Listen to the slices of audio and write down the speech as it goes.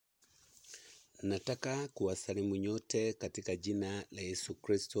Nataka kuwasalimu nyote katika jina la Yesu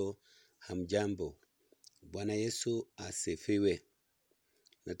Kristo. Hamjambo. Bwana Yesu asifiwe.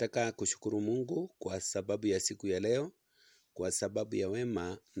 Nataka kushukuru Mungu kwa sababu ya siku ya leo, kwa sababu ya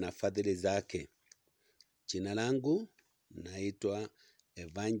wema na fadhili zake. Jina langu naitwa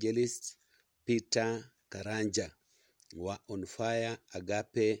Evangelist Peter Karanjs wa Onfire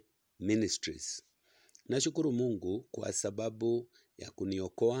Agape Ministries. Nashukuru Mungu kwa sababu ya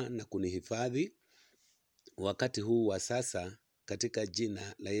kuniokoa na kunihifadhi wakati huu wa sasa katika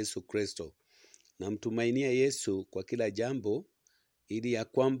jina la Yesu Kristo. Namtumainia Yesu kwa kila jambo ili ya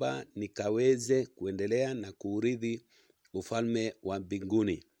kwamba nikaweze kuendelea na kuurithi ufalme wa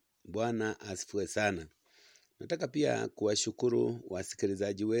mbinguni. Bwana asifiwe sana. Nataka pia kuwashukuru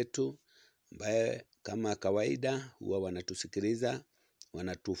wasikilizaji wetu ambaye kama kawaida huwa wanatusikiliza,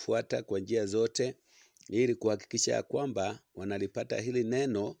 wanatufuata kwa njia zote ili kuhakikisha kwamba wanalipata hili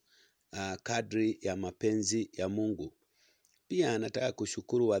neno kadri ya mapenzi ya Mungu. Pia nataka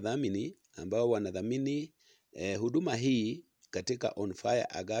kushukuru wadhamini ambao wanadhamini huduma hii katika Onfire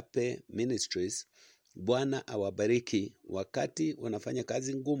Agape Ministries. Bwana awabariki wakati wanafanya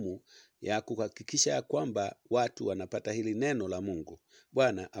kazi ngumu ya kuhakikisha kwamba watu wanapata hili neno la Mungu.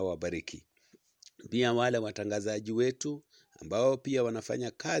 Bwana awabariki. Pia wale watangazaji wetu ambao pia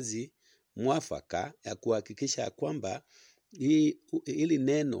wanafanya kazi mwafaka ya kuhakikisha kwamba hili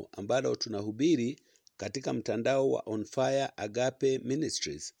neno ambalo tunahubiri katika mtandao wa Onfire Agape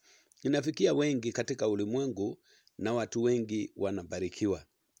Ministries inafikia wengi katika ulimwengu na watu wengi wanabarikiwa.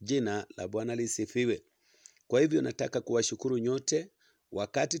 Jina la Bwana lisifiwe. Kwa hivyo nataka kuwashukuru nyote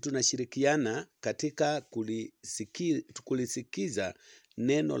wakati tunashirikiana katika kulisikiza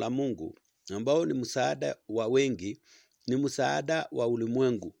neno la Mungu ambao ni msaada wa wengi, ni msaada wa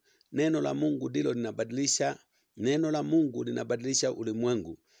ulimwengu. Neno la Mungu ndilo linabadilisha, neno la Mungu linabadilisha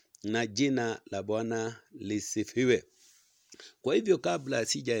ulimwengu, na jina la Bwana lisifiwe. Kwa hivyo kabla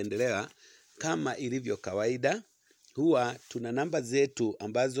sijaendelea, kama ilivyo kawaida, huwa tuna namba zetu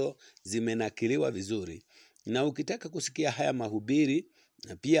ambazo zimenakiliwa vizuri. Na ukitaka kusikia haya mahubiri,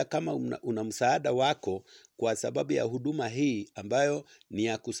 na pia kama una msaada wako kwa sababu ya huduma hii ambayo ni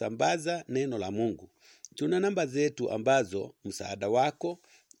ya kusambaza neno la Mungu, tuna namba zetu ambazo msaada wako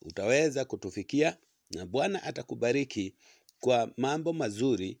utaweza kutufikia na Bwana atakubariki kwa mambo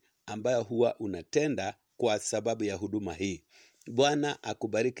mazuri ambayo huwa unatenda kwa sababu ya huduma hii. Bwana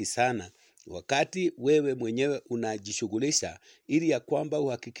akubariki sana wakati wewe mwenyewe unajishughulisha ili ya kwamba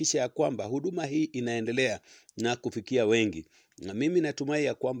uhakikishe ya kwamba huduma hii inaendelea na kufikia wengi. Na mimi natumai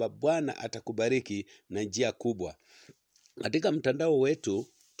ya kwamba Bwana atakubariki na njia kubwa. Katika mtandao wetu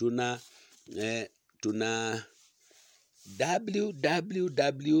tuna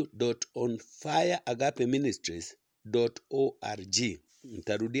www.onfireagapeministries.org.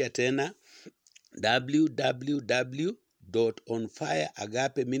 Nitarudia tena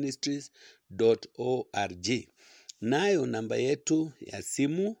www.onfireagapeministries.org. Nayo namba yetu ya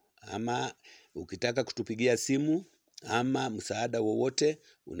simu, ama ukitaka kutupigia simu ama msaada wowote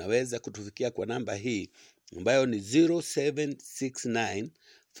unaweza kutufikia kwa namba hii ambayo ni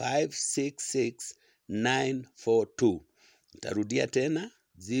 0769566942. Nitarudia tena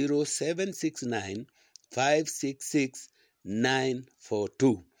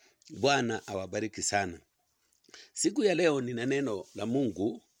 0769566942. Bwana awabariki sana. Siku ya leo nina neno la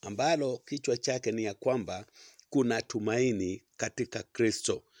Mungu ambalo kichwa chake ni ya kwamba kuna tumaini katika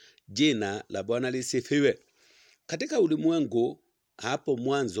Kristo. Jina la Bwana lisifiwe. Katika ulimwengu hapo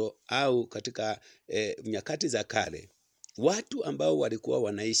mwanzo au katika nyakati za kale, watu ambao walikuwa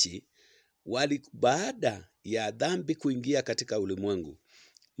wanaishi baada ya dhambi kuingia katika ulimwengu,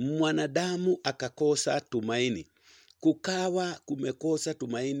 mwanadamu akakosa tumaini. Kukawa kumekosa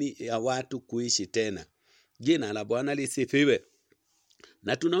tumaini ya watu kuishi tena. Jina la Bwana lisifiwe.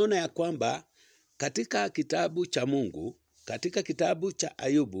 Na tunaona ya kwamba katika kitabu cha Mungu, katika kitabu cha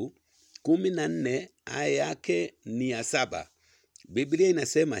Ayubu 14 aya yake ni ya 7. Biblia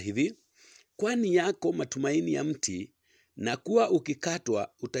inasema hivi: kwani yako matumaini ya mti, na kuwa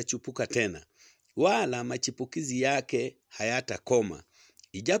ukikatwa utachipuka tena, wala machipukizi yake hayatakoma.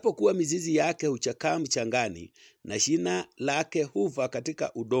 Ijapokuwa mizizi yake huchakaa mchangani na shina lake hufa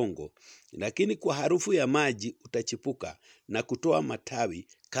katika udongo, lakini kwa harufu ya maji utachipuka na kutoa matawi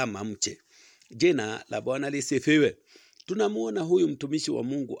kama mche. Jina la Bwana lisifiwe. Tunamuona huyu mtumishi wa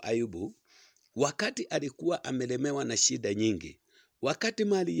Mungu Ayubu wakati alikuwa amelemewa na shida nyingi, wakati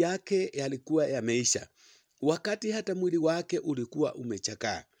mali yake yalikuwa yameisha, wakati hata mwili wake ulikuwa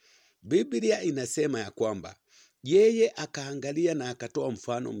umechakaa. Biblia inasema ya kwamba yeye akaangalia na akatoa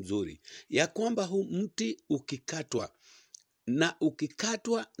mfano mzuri ya kwamba huu mti ukikatwa na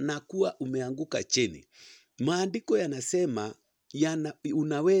ukikatwa na kuwa umeanguka chini, maandiko yanasema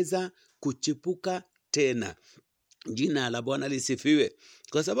unaweza kuchipuka tena. Jina la Bwana lisifiwe.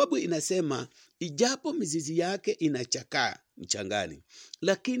 Kwa sababu inasema ijapo mizizi yake inachakaa mchangani,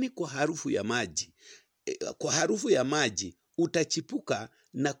 lakini kwa harufu ya maji utachipuka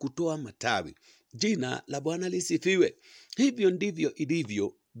na kutoa matawi. Jina la Bwana lisifiwe. Hivyo ndivyo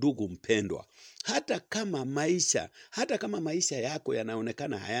ilivyo, ndugu mpendwa. Hata kama maisha yako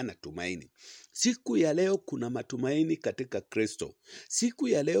yanaonekana hayana tumaini, siku ya leo kuna matumaini katika Kristo. Siku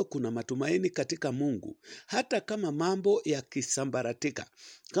ya leo kuna matumaini katika Mungu. Hata kama mambo yakisambaratika,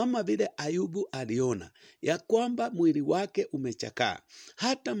 kama vile Ayubu aliona ya kwamba mwili wake umechakaa,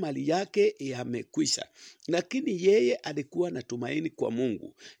 hata mali yake yamekwisha, lakini yeye alikuwa na tumaini kwa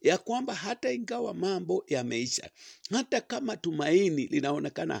Mungu ya kwamba hata ingawa mambo yameisha, hata kama tumaini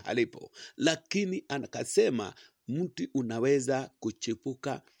linaonekana halipo, lakini akasema mti unaweza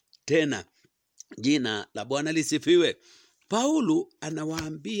kuchipuka tena. Jina la Bwana lisifiwe. Paulo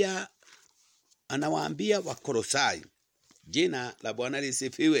anawaambia Wakolosai. Jina la Bwana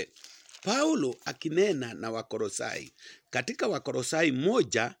lisifiwe. Paulo akinena na Wakolosai katika Wakolosai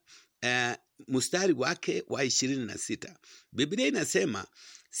 1 mstari wake wa 26. Biblia inasema,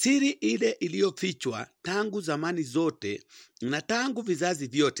 siri ile iliyofichwa tangu zamani zote na tangu vizazi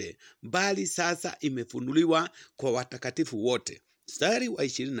vyote, bali sasa imefunuliwa kwa watakatifu wote. Mstari wa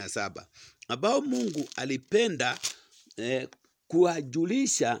 27, ambao Mungu alipenda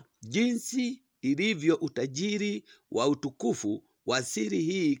kuwajulisha jinsi ilivyo utajiri wa utukufu wa siri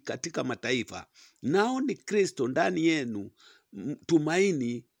hii katika mataifa, nao ni Kristo ndani yenu,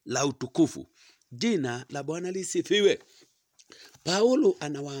 tumaini la utukufu. Jina la Bwana lisifiwe. Paulo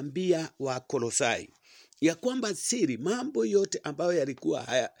anawaambia Wakolosai ya kwamba siri, mambo yote ambayo yalikuwa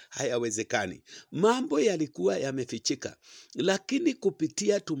hayawezekani, mambo yalikuwa yamefichika, lakini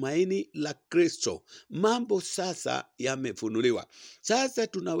kupitia tumaini la Kristo, mambo sasa yamefunuliwa. Sasa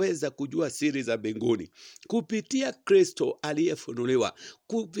tunaweza kujua siri za mbinguni kupitia Kristo aliyefunuliwa,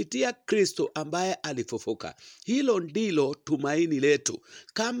 kupitia Kristo ambaye alifufuka. Hilo ndilo tumaini letu.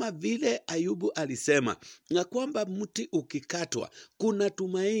 Kama vile Ayubu alisema na kwamba mti ukikatwa kuna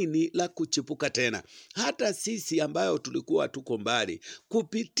tumaini la kuchipuka tena. Hata sisi ambayo tulikuwa tuko mbali,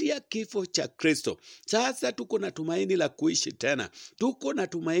 kupitia kifo cha Kristo, sasa tuko na tumaini la kuishi tena. Tuko na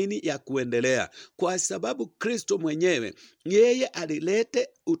tumaini ya kuendelea, kwa sababu Kristo mwenyewe yeye alilete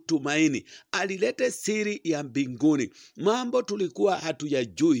utumaini, alilete siri ya mbinguni. Mambo tulikuwa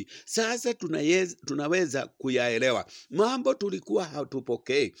hatuyajui, sasa tunaweza kuyaelewa. Mambo tulikuwa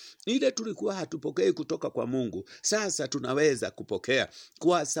hatupokei, ile tulikuwa hatupokei kutoka kwa Mungu, sasa tunaweza kupokea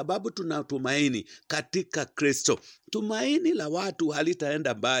kwa sababu tunatumaini katika Kristo. Tumaini la watu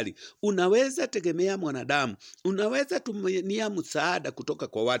halitaenda mbali. Unaweza tegemea mwanadamu, unaweza tumania msaada kutoka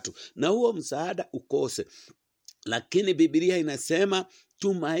kwa watu na huo msaada ukose, lakini Biblia inasema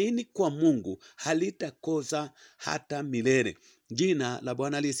tumaini kwa Mungu halitakosa hata milele. Jina la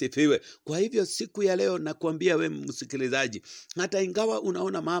Bwana lisifiwe. Kwa hivyo siku ya leo nakwambia wewe msikilizaji, hata ingawa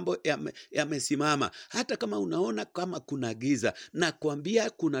unaona mambo yamesimama, hata kama unaona kama kuna giza, nakwambia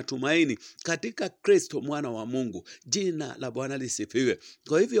kuna tumaini katika Kristo mwana wa Mungu. Jina la Bwana lisifiwe.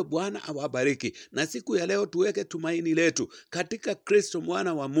 Kwa hivyo Bwana awabariki, na siku ya leo tuweke tumaini letu katika Kristo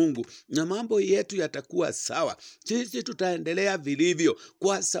mwana wa Mungu, na mambo yetu yatakuwa sawa. Sisi tutaendelea vilivyo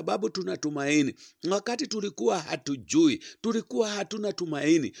kwa sababu tunatumaini. Wakati tulikuwa hatujui, tulikuwa hatuna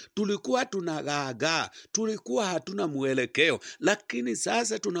tumaini, tulikuwa tunagaagaa, tulikuwa hatuna mwelekeo, lakini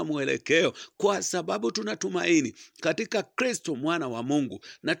sasa tuna mwelekeo kwa sababu tunatumaini katika Kristo mwana wa Mungu,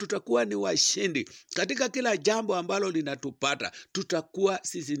 na tutakuwa ni washindi katika kila jambo ambalo linatupata. Tutakuwa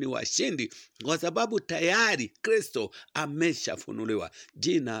sisi ni washindi kwa sababu tayari Kristo ameshafunuliwa.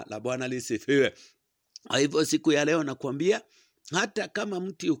 Jina la Bwana lisifiwe. Kwa hivyo siku ya leo nakwambia, hata kama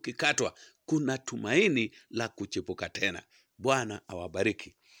mti ukikatwa, kuna tumaini la kuchipuka tena. Bwana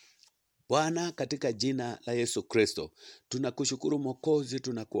awabariki. Bwana, katika jina la Yesu Kristo, tunakushukuru Mwokozi,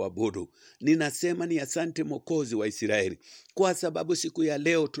 tunakuabudu. Ninasema ni asante Mwokozi wa Israeli, kwa sababu siku ya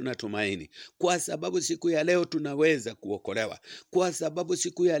leo tunatumaini, kwa sababu siku ya leo tunaweza kuokolewa, kwa sababu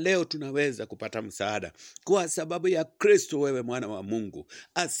siku ya leo tunaweza kupata msaada, kwa sababu ya Kristo wewe mwana wa Mungu.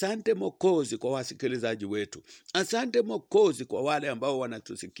 Asante Mwokozi kwa wasikilizaji wetu. Asante Mwokozi kwa wale ambao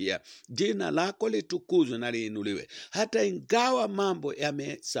wanatusikia. Jina lako litukuzwe na liinuliwe. Hata ingawa mambo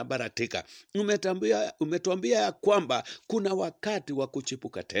yamesambaratika, pia umetuambia ya kwamba kuna wakati wa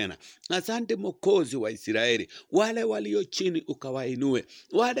kuchipuka tena. Asante Mwokozi wa Israeli, wale walio chini ukawainue,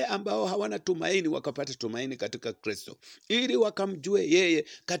 wale ambao hawana tumaini wakapata tumaini katika Kristo, ili wakamjue yeye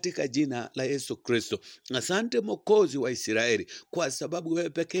katika jina la Yesu Kristo. Asante Mwokozi wa Israeli, kwa sababu wewe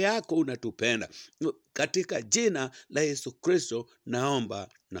peke yako unatupenda. Katika jina la Yesu Kristo naomba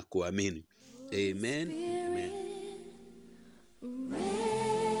na kuamini. Amen. Amen.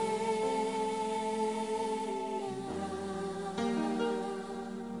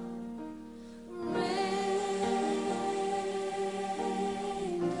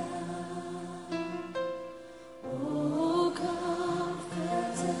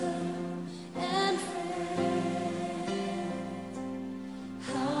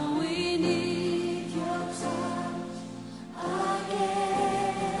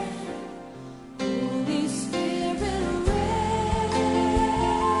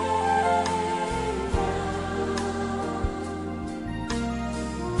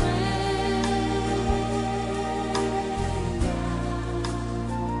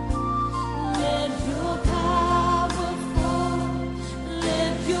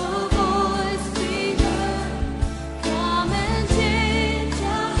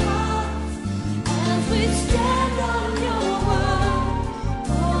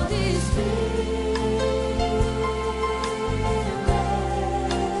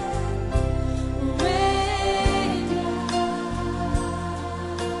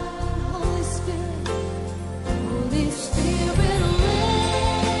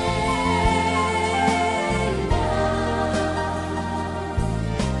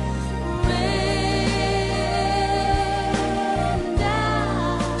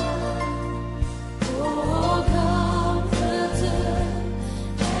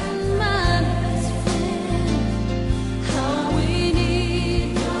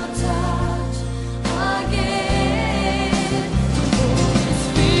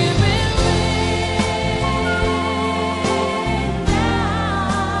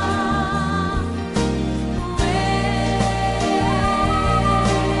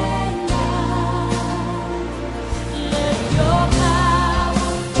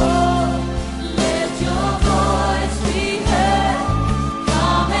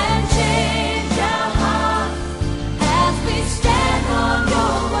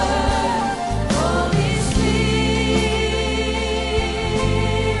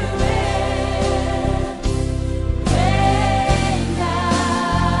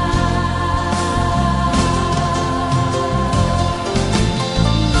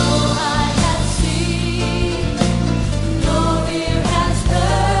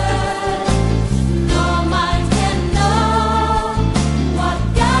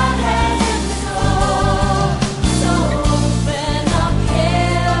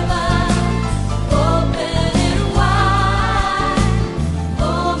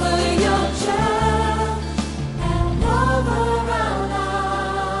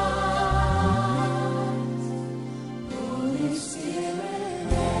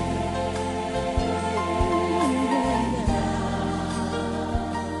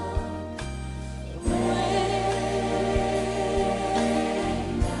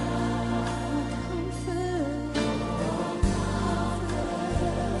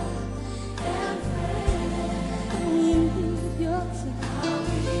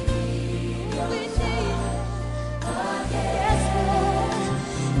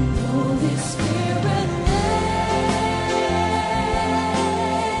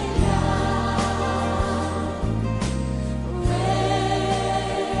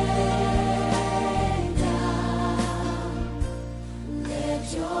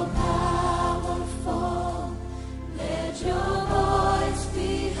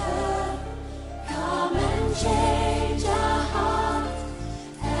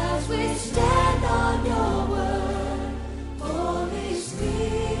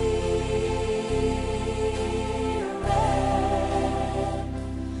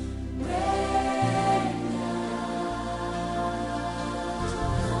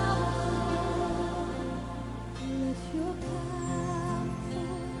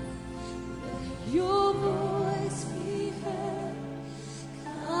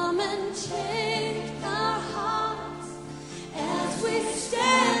 Change our hearts as we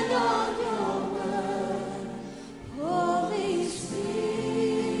stand on your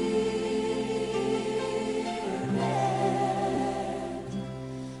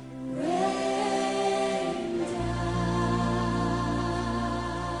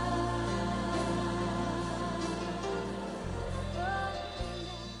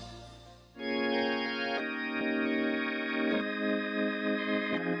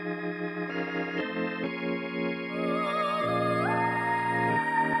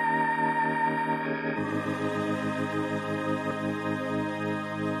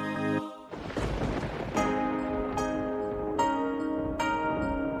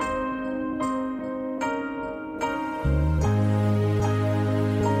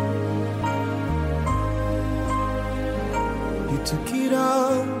took it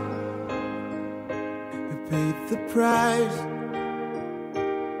all. You paid the price.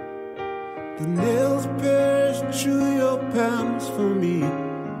 The nails pierced through your palms for me.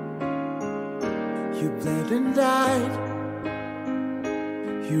 You bled and died.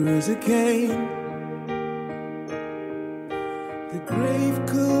 You rose again. The grave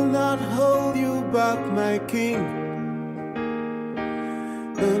could not hold you back, my king.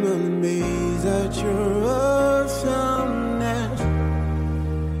 I'm amazed at your awesomeness.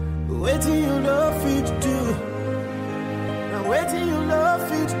 Wait till you know fit to do. Now wait till you know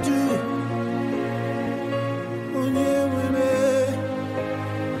fit to do.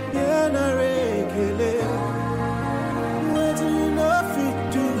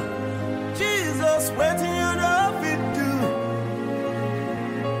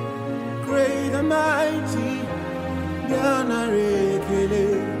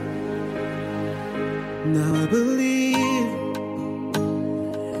 Now I believe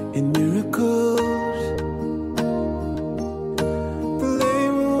in miracles. The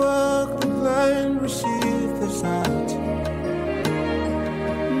lame walk, the blind receive their sight.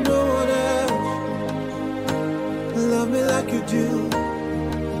 No one else love me like you do.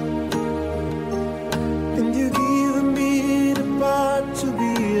 And you give me the part to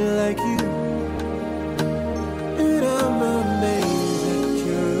be like you. And I'm amazed at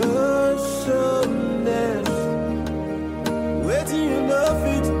your awesomeness. Where do you know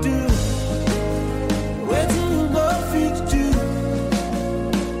fit to do? Where do you know fit to do?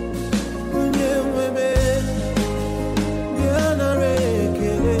 When you're women, you're not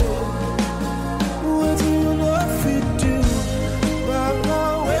regular. Where do you know fit to do? Papa,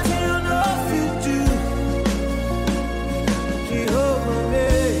 where do you know fit to do? Jehovah,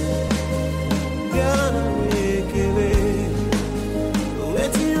 you're not regular.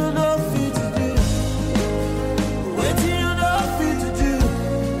 Where do you know fit to do? Where do you know fit to do?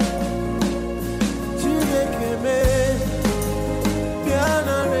 You make a man, you're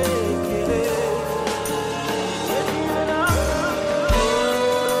not regular. Where do you know?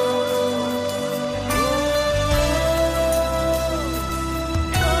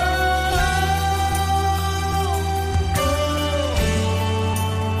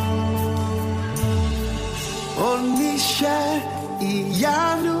 Onisha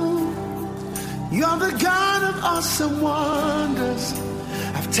Iyanu, you're the God of awesome wonders.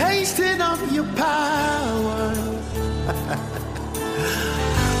 I've tasted of your power.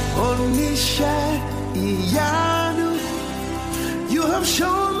 Onisha Iyanu, you have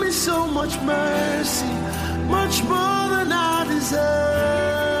shown me so much mercy, much more than I deserve.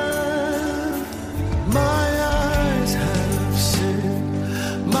 My eyes have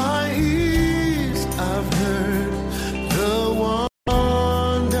seen, my ears have heard the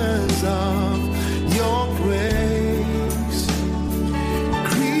wonders of your grace.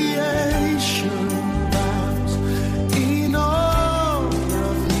 Creation bows in awe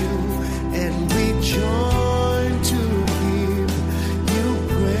of you, and we join to give you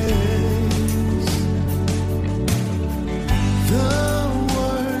praise. The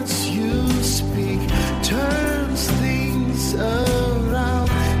words you speak turns things around.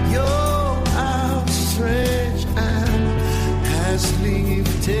 Your outstretched hand has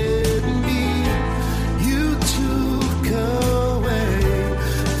lifted me. You took away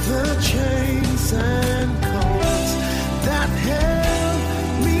the chains and cords that held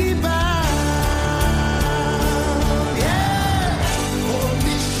me bound. Yeah,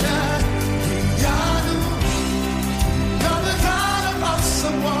 Onisha Iyanu, you're the God of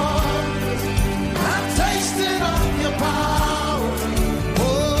awesome wonders. I've tasted of your power.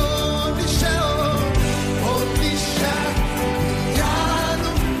 Onisha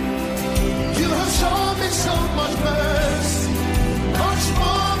Iyanu, you have shown me so much mercy, much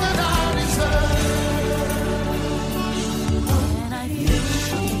more than I deserve. And I feel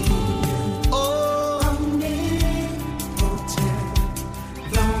Oh, omnipotent,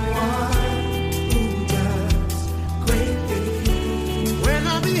 the one who does great things. when I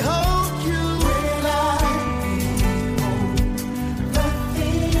behold you, When I behold the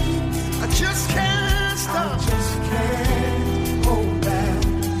things, I just can't I stop. just can't hold back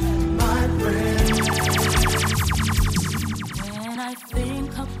my breath. When I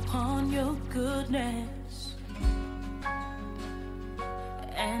think upon your goodness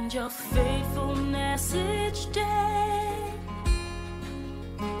and your faithfulness each day,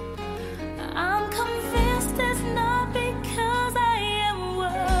 I'm convinced it's not because I am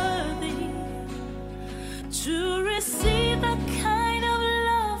worthy to receive the kind of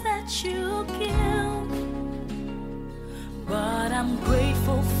love that you give, but I'm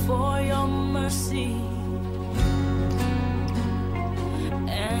grateful for your mercy.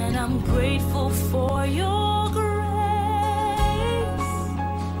 I'm grateful for your grace,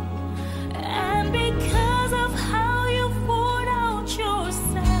 and because of how you poured out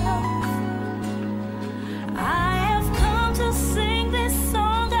yourself, I have come to sing this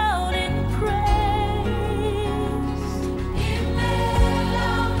song out in praise.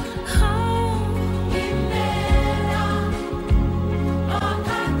 Imela, oh, Imela, oh,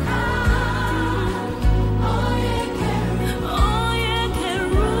 kaka, oh, ye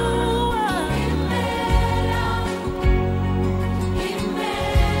kerua, Imela,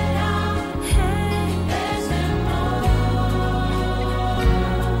 Imela, hey,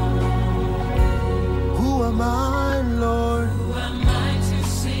 Who am I, Lord? who am I to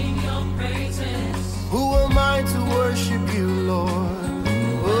sing your praises? Who am I to worship you, Lord?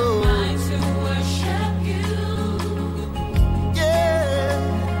 Oh, I to worship you. yeah.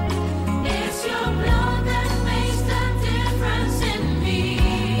 It's your blood that makes the difference in me.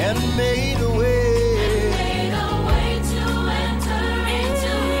 And made a way. Made a way to enter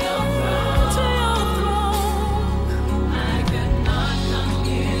into your throne. I could not come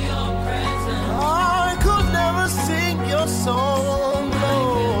near your presence. I could never sing your song,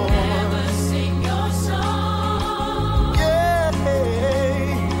 Lord. Never sing your song. Yeah.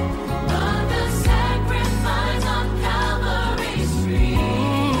 But the sacrifice on Calvary's tree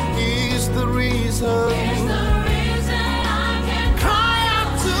Is the reason. is the reason I can Cry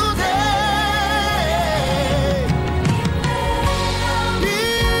out today.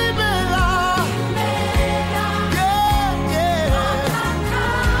 Imela. Yeah, yeah.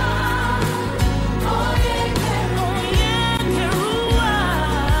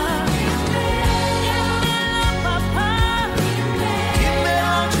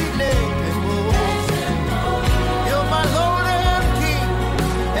 You're my Lord and King,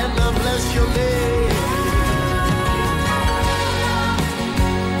 and I bless your name.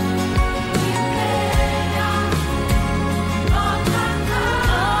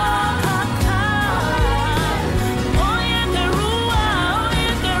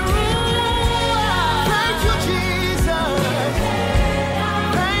 Thank you, Jesus.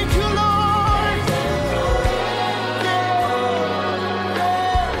 Thank you, Lord.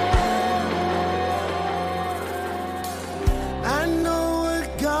 I know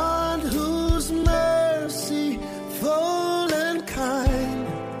a God whose mercy full and kind,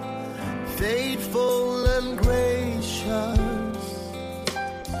 faithful and gracious.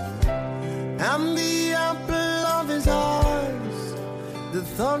 I'm the apple of his eyes, the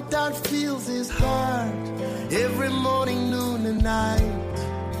thought that fills his heart every morning, noon, and night.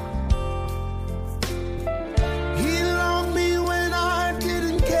 He loved me when I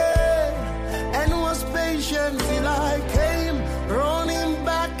didn't care and was patient till I came running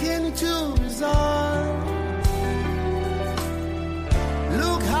back into his arms.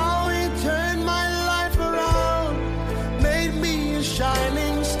 Look how he turned my life around, made me a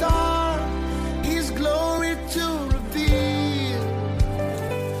shining star, his glory to reveal.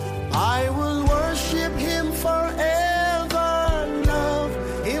 I will worship him forever,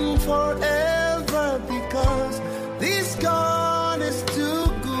 love him forever, because this God is too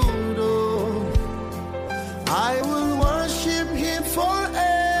good. Oh, I will worship him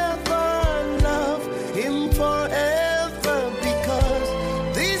forever, love him forever,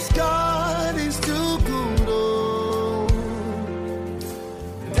 because this God is too good. Oh,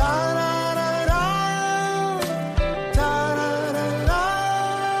 da da da da, da da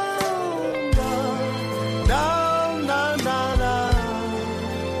da da, da da da.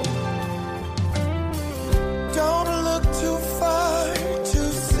 Don't look too far to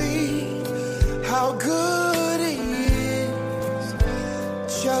see how good he is.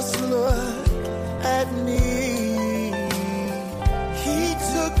 Just look at me. He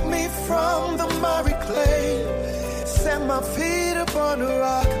took me from the miry clay, set my feet upon a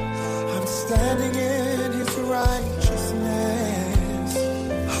rock. I'm standing in his righteousness.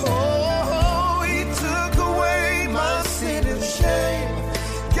 Oh, he took away my sin and shame,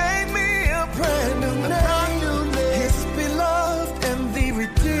 gave me a brand new name, his beloved and the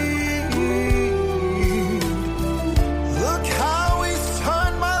redeemed. Look how he's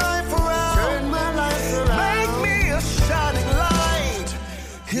turned my life around, make me a shining light,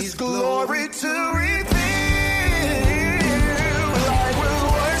 his glory to reveal. I will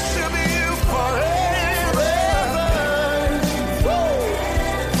worship you forever.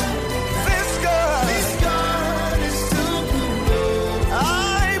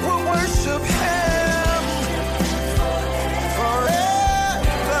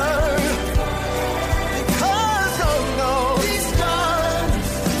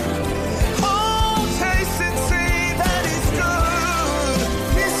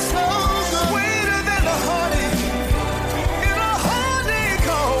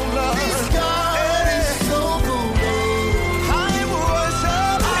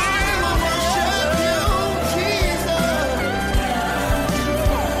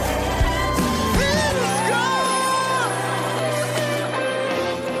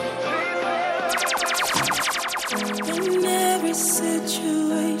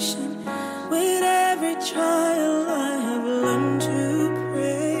 situation, with every trial I have learned to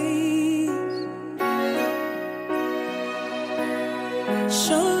praise.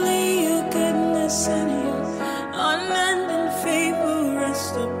 Surely your goodness and your unending favor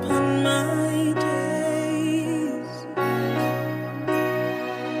rest upon my days.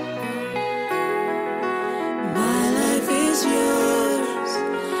 My life is yours.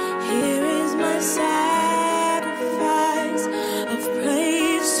 Here is my sacrifice of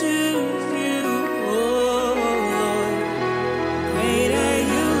praise to you, oh Lord. Great are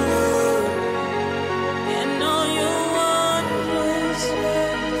you, Lord, and all your wondrous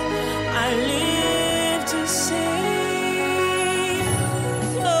works I live to sing.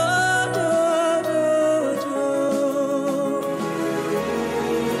 Oh, oh, oh, oh.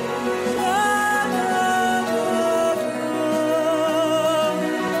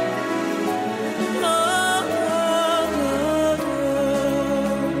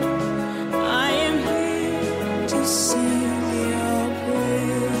 I am here to sing your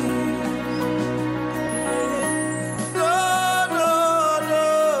praise. Lord, Lord,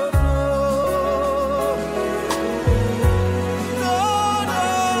 Lord, Lord,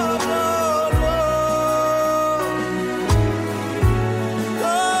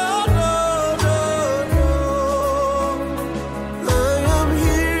 Lord, Lord, Lord, I am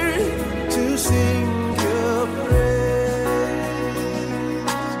here to sing your praise.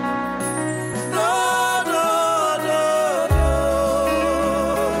 Lord, Lord, Lord,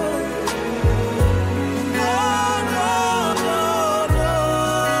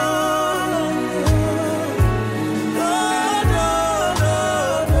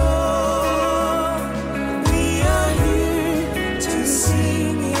 Lord, we are here to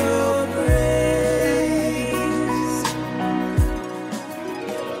sing your praise.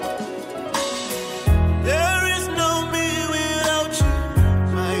 There is no me without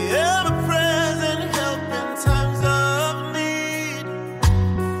you, my ever-present help in times of need.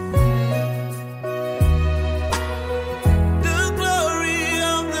 The glory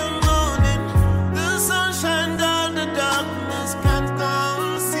of the morning, the sunshine that the darkness can't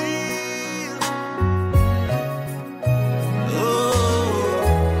conceal.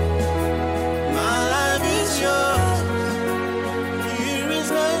 Oh, my life is yours. Here is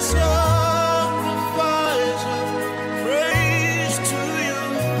my sacrifice of praise to you,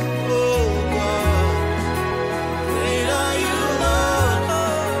 oh God. Great are you, Lord,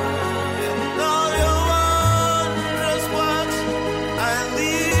 and all your wondrous works I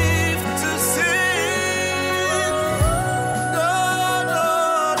live to sing. Lord,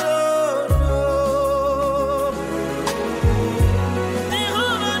 Lord, Lord, Lord.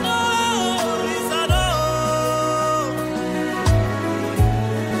 Jehovah, Lord, is adore.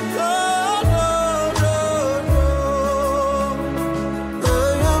 Lord, Lord, Lord, Lord. I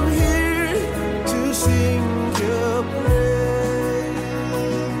am here to sing your praise.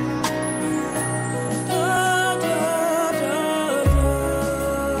 Lord, Lord, Lord,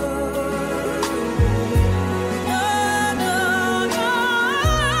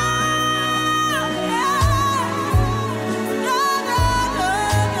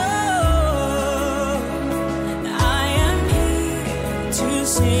 I am here to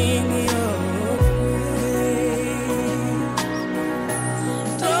sing your praise.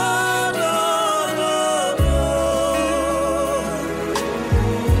 Lord, Lord, Lord,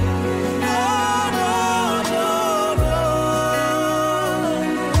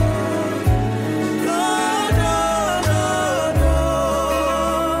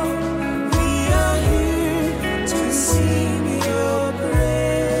 we are here to sing your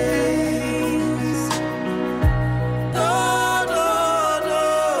praise. Lord,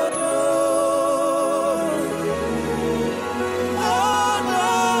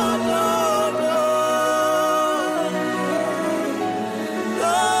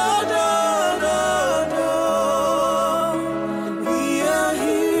 Lord, Lord, we are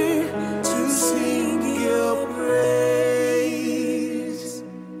here to sing your praise.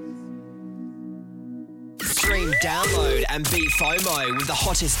 Stream, download, and beat FOMO with the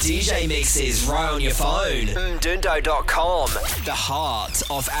hottest DJ mixes right on your phone. Mdundo.com, the heart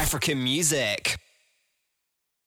of African music.